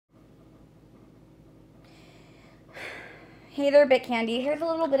Hey there, Bit Candy. Here's a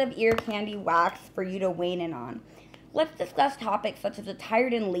little bit of ear candy wax for you to weigh in on. Let's discuss topics such as the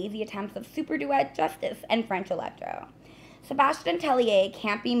tired and lazy attempts of super duet Justice and French Electro. Sebastian Tellier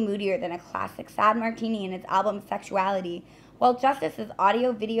can't be moodier than a classic Sad Martini in his album Sexuality, while Justice's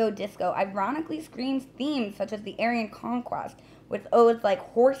audio-video disco ironically screams themes such as the Aryan Conquest, with odes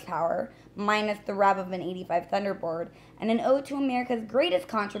like Horsepower, minus the rev of an 85 Thunderbird, and an ode to America's greatest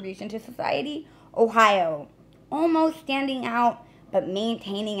contribution to society, Ohio. Almost standing out, but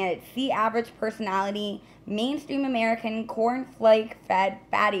maintaining at its C-average personality, mainstream American cornflake-fed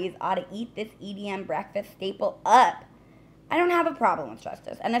fatties ought to eat this EDM breakfast staple up. I don't have a problem with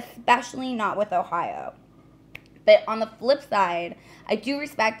Justice, and especially not with Ohio. But on the flip side, I do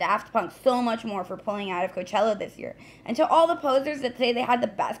respect Daft Punk so much more for pulling out of Coachella this year. And to all the posers that say they had the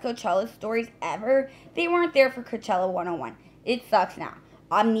best Coachella stories ever, they weren't there for Coachella 101. It sucks now.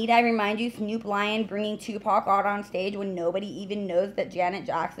 Need I remind you, Snoop Lion bringing Tupac out on stage when nobody even knows that Janet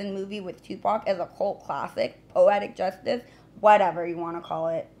Jackson movie with Tupac is a cult classic, poetic justice, whatever you want to call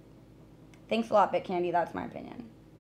it. Thanks a lot, Bit Candy. That's my opinion.